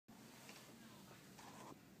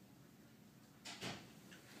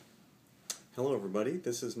Hello everybody,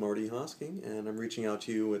 this is Marty Hosking and I'm reaching out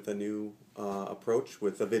to you with a new approach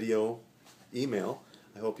with a video email.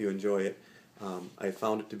 I hope you enjoy it. I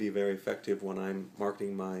found it to be very effective when I'm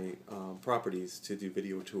marketing my properties to do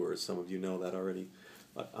video tours. Some of you know that already.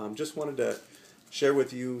 But just wanted to share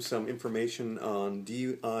with you some information on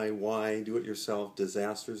DIY, do-it-yourself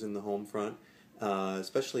disasters in the home front.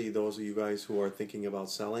 Especially those of you guys who are thinking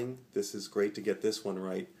about selling. This is great to get this one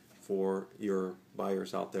right for your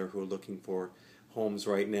buyers out there who are looking for homes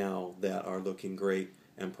right now that are looking great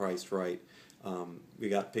and priced right. We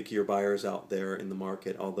got pickier buyers out there in the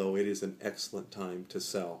market, although it is an excellent time to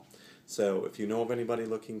sell. So if you know of anybody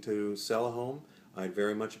looking to sell a home, I'd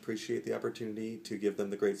very much appreciate the opportunity to give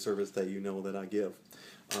them the great service that you know that I give.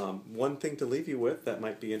 One thing to leave you with that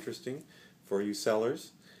might be interesting for you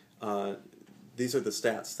sellers, these are the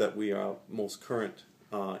stats that we are most current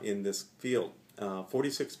in this field.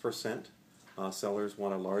 46% sellers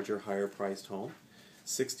want a larger, higher priced home,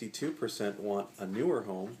 62% want a newer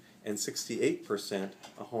home, and 68%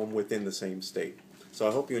 a home within the same state. So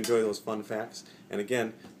I hope you enjoy those fun facts. And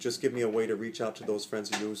again, just give me a way to reach out to those friends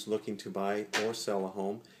of yours looking to buy or sell a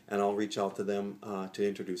home, and I'll reach out to them to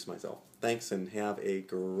introduce myself. Thanks, and have a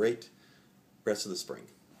great rest of the spring.